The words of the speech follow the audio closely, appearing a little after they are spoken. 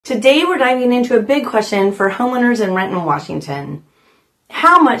Today we're diving into a big question for homeowners in Renton, Washington.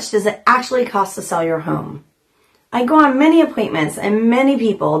 How much does it actually cost to sell your home? I go on many appointments and many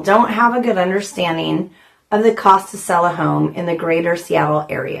people don't have a good understanding of the cost to sell a home in the greater Seattle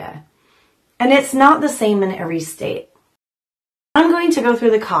area. And it's not the same in every state. I'm going to go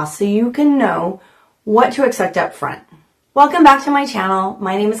through the costs so you can know what to expect up front. Welcome back to my channel.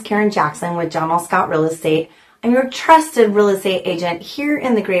 My name is Karen Jackson with John L. Scott Real Estate. I'm your trusted real estate agent here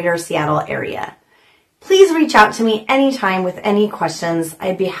in the greater Seattle area. Please reach out to me anytime with any questions.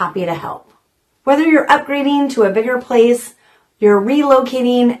 I'd be happy to help. Whether you're upgrading to a bigger place, you're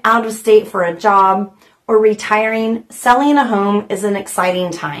relocating out of state for a job, or retiring, selling a home is an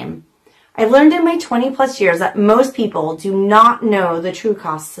exciting time. I've learned in my 20 plus years that most people do not know the true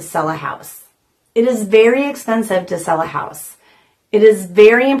cost to sell a house. It is very expensive to sell a house. It is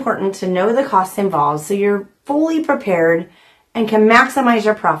very important to know the costs involved so you're fully prepared and can maximize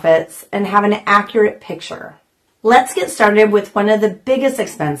your profits and have an accurate picture. Let's get started with one of the biggest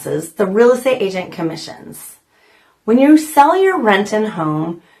expenses, the real estate agent commissions. When you sell your Renton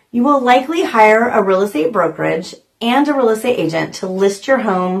home, you will likely hire a real estate brokerage and a real estate agent to list your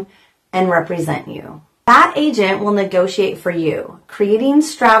home and represent you. That agent will negotiate for you, creating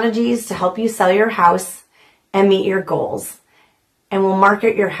strategies to help you sell your house and meet your goals, and will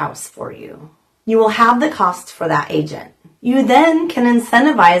market your house for you. You will have the cost for that agent. You then can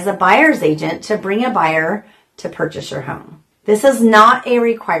incentivize a buyer's agent to bring a buyer to purchase your home. This is not a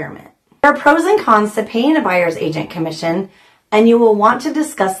requirement. There are pros and cons to paying a buyer's agent commission, and you will want to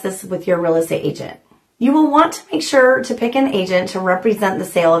discuss this with your real estate agent. You will want to make sure to pick an agent to represent the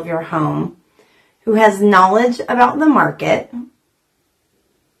sale of your home who has knowledge about the market,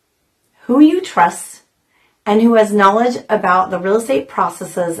 who you trust, and who has knowledge about the real estate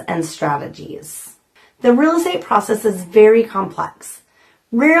processes and strategies. The real estate process is very complex.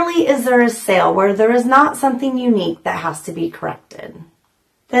 Rarely is there a sale where there is not something unique that has to be corrected.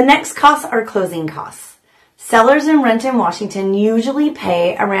 The next costs are closing costs. Sellers in Renton, Washington usually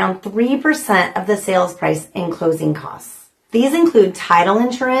pay around 3% of the sales price in closing costs. These include title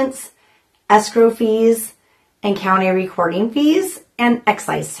insurance, escrow fees, and county recording fees, and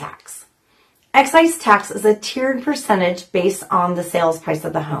excise tax. Excise tax is a tiered percentage based on the sales price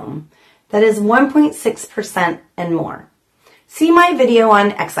of the home. That is 1.6% and more. See my video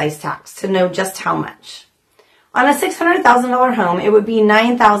on excise tax to know just how much. On a $600,000 home, it would be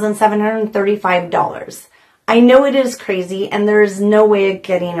 $9,735. I know it is crazy and there is no way of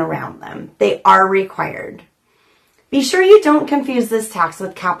getting around them. They are required. Be sure you don't confuse this tax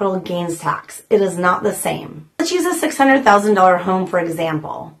with capital gains tax. It is not the same. Let's use a $600,000 home for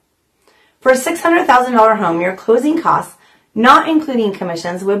example. For a $600,000 home, your closing costs, not including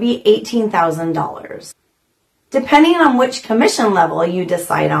commissions, would be $18,000. Depending on which commission level you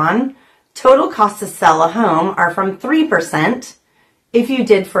decide on, total costs to sell a home are from 3%, if you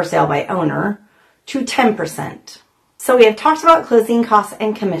did for sale by owner, to 10%. So we have talked about closing costs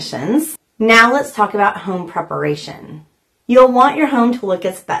and commissions. Now let's talk about home preparation. You'll want your home to look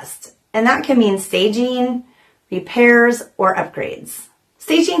its best, and that can mean staging, repairs, or upgrades.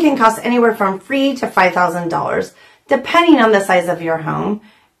 Staging can cost anywhere from $3,000 to $5,000, depending on the size of your home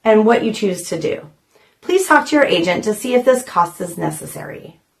and what you choose to do. Please talk to your agent to see if this cost is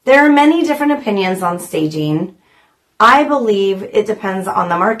necessary. There are many different opinions on staging. I believe it depends on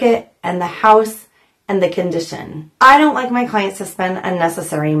the market and the house and the condition. I don't like my clients to spend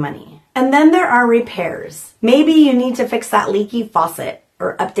unnecessary money. And then there are repairs. Maybe you need to fix that leaky faucet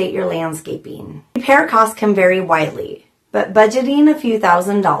or update your landscaping. Repair costs can vary widely, but budgeting a few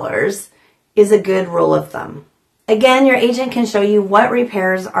 $1,000s is a good rule of thumb. Again, your agent can show you what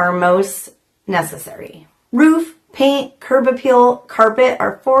repairs are most necessary. Roof, paint, curb appeal, carpet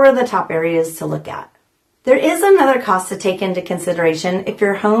are 4 of the top areas to look at. There is another cost to take into consideration if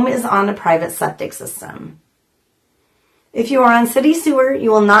your home is on a private septic system. If you are on city sewer,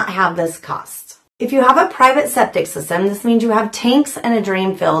 you will not have this cost. If you have a private septic system, this means you have tanks and a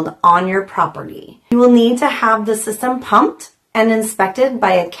drain field on your property. You will need to have the system pumped and inspected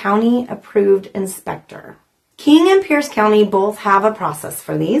by a county-approved inspector. King and Pierce County both have a process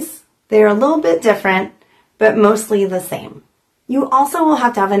for these. They are a little bit different, but mostly the same. You also will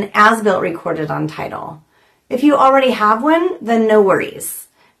have to have an as-built recorded on title. If you already have one, then no worries.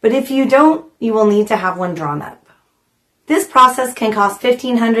 But if you don't, you will need to have one drawn up. This process can cost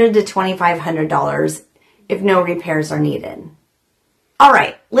 $1,500 to $2,500 if no repairs are needed. All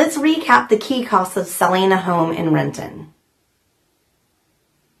right, let's recap the key costs of selling a home in Renton.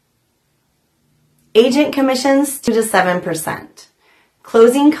 Agent commissions 2 to 7%.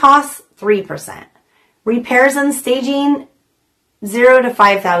 Closing costs 3%. Repairs and staging $0 to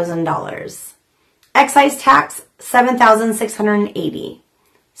 $5,000. Excise tax, $7,680.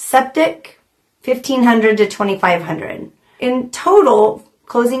 Septic, $1,500 to $2,500. In total,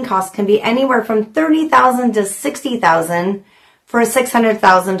 closing costs can be anywhere from $30,000 to $60,000 for a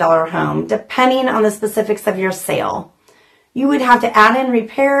 $600,000 home, depending on the specifics of your sale. You would have to add in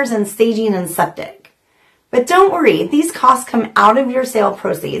repairs and staging and septic. But don't worry, these costs come out of your sale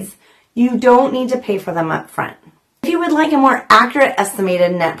proceeds. You don't need to pay for them up front. If you would like a more accurate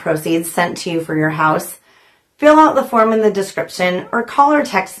estimated net proceeds sent to you for your house, fill out the form in the description or call or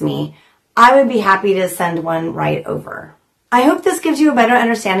text me. I would be happy to send one right over. I hope this gives you a better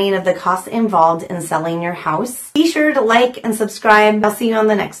understanding of the costs involved in selling your house. Be sure to like and subscribe. I'll see you on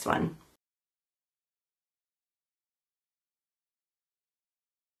the next one.